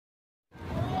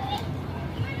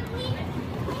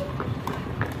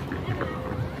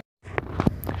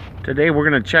Today we're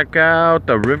going to check out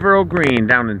the River O' Green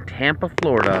down in Tampa,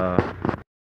 Florida.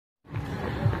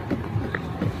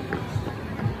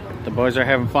 The boys are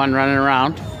having fun running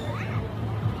around.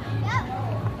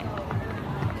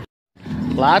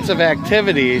 Lots of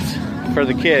activities for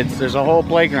the kids. There's a whole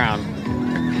playground.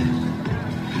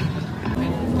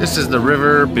 This is the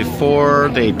river before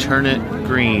they turn it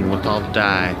green with all the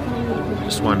dye.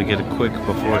 Just wanted to get a quick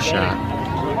before shot.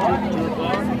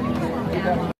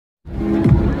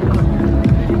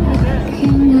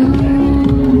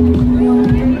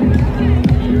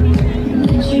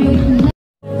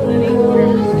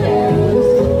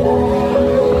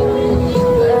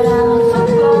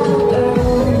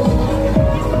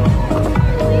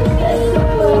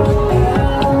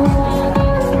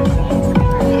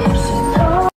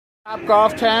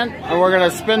 Golf tent, and we're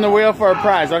gonna spin the wheel for a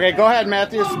prize. Okay, go ahead,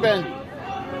 Matthew, spin.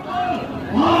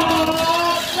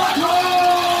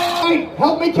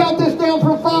 Help me count this down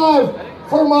from 5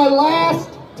 for my last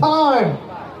time.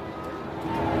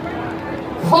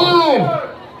 5,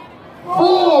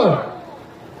 4,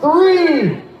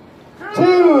 3,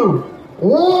 2,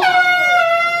 1.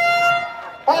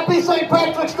 Happy St.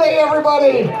 Patrick's Day,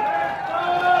 everybody.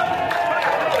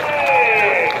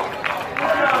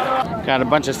 Got a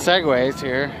bunch of segways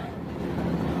here.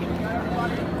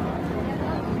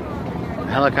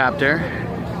 Helicopter.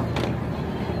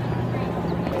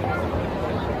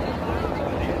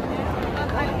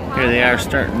 Here they are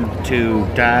starting to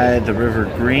dye the river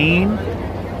green.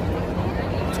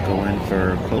 Let's go in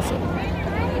for a close-up.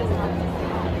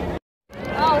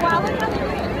 Oh, wow, look at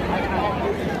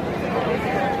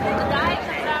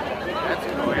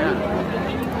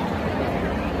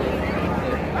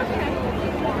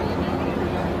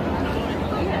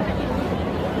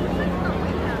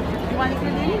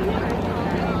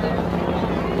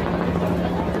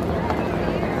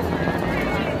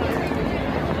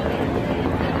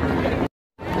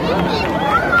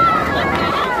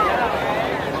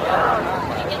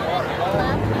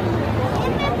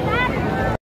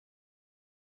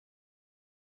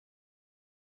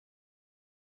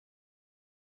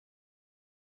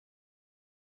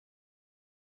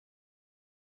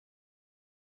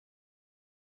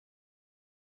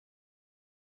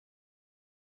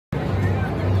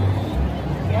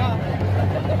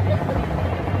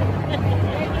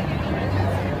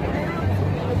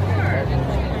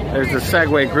There's the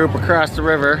Segway group across the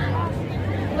river.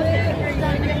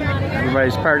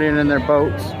 Everybody's partying in their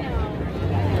boats.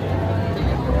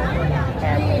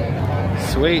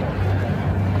 Sweet.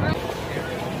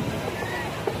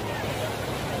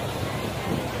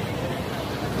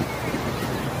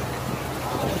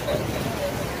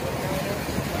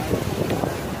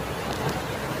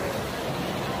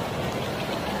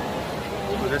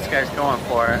 Ooh, this guy's going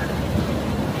for it.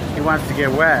 He wants to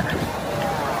get wet.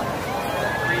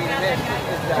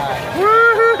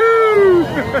 Woohoo!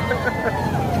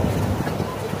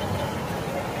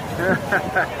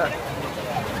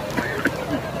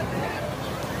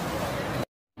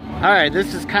 Alright,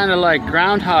 this is kind of like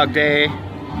Groundhog Day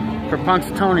for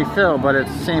Punxsutawney Phil, but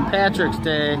it's St. Patrick's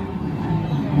Day.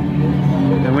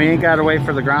 And we ain't got to wait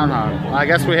for the groundhog. Well, I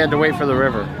guess we had to wait for the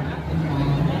river.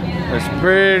 It's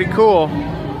pretty cool.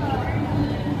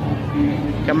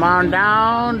 Come on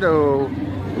down to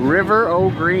River O'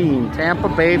 Green, Tampa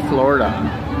Bay, Florida.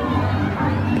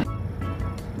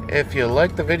 If you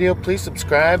liked the video, please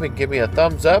subscribe and give me a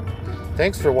thumbs up.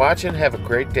 Thanks for watching. Have a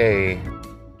great day.